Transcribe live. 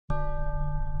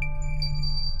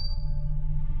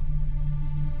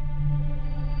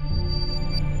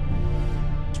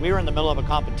We were in the middle of a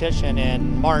competition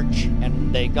in March,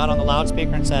 and they got on the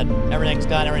loudspeaker and said, everything's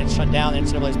done, everything's shut down, the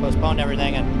NCAA's postponed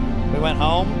everything, and we went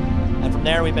home, and from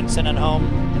there we've been sitting at home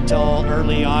until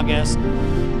early August.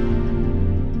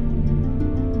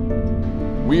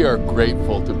 We are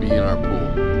grateful to be in our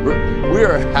pool. We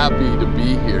are happy to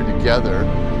be here together,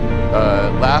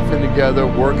 laughing together,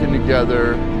 working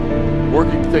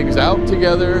things out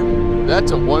together. That's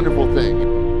a wonderful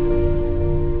thing.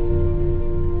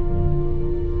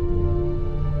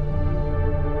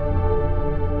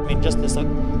 I mean, just this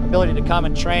ability to come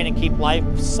and train and keep life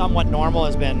somewhat normal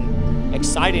has been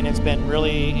exciting. It's been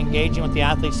really engaging with the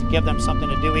athletes to give them something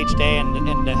to do each day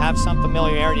and to have some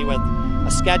familiarity with a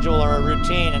schedule or a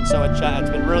routine, and so it's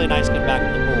been really nice getting back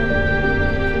in the pool.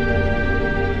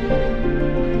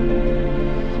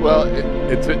 Well,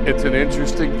 it's an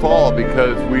interesting fall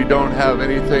because we don't have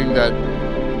anything that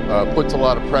puts a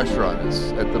lot of pressure on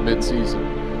us at the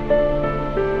mid-season.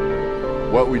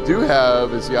 What we do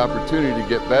have is the opportunity to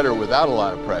get better without a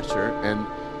lot of pressure, and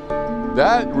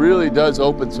that really does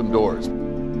open some doors.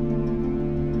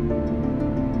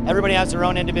 Everybody has their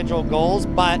own individual goals,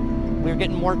 but we're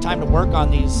getting more time to work on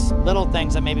these little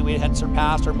things that maybe we had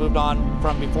surpassed or moved on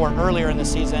from before earlier in the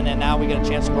season, and now we get a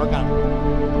chance to work on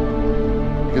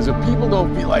them. Because if people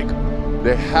don't feel like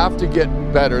they have to get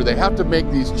better, they have to make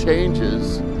these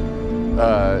changes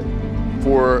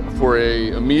for a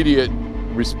immediate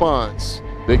response,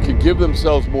 they could give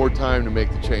themselves more time to make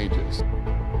the changes.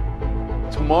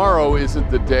 Tomorrow isn't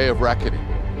the day of reckoning,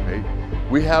 right?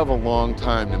 We have a long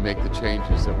time to make the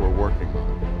changes that we're working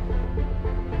on.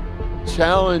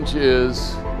 Challenge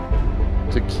is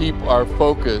to keep our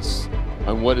focus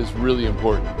on what is really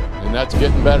important, and that's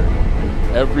getting better.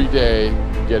 Every day,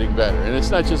 getting better. And it's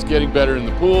not just getting better in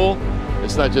the pool,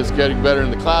 it's not just getting better in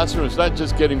the classroom, it's not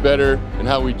just getting better in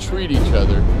how we treat each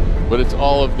other, but it's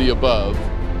all of the above.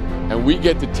 And we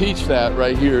get to teach that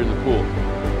right here in the pool.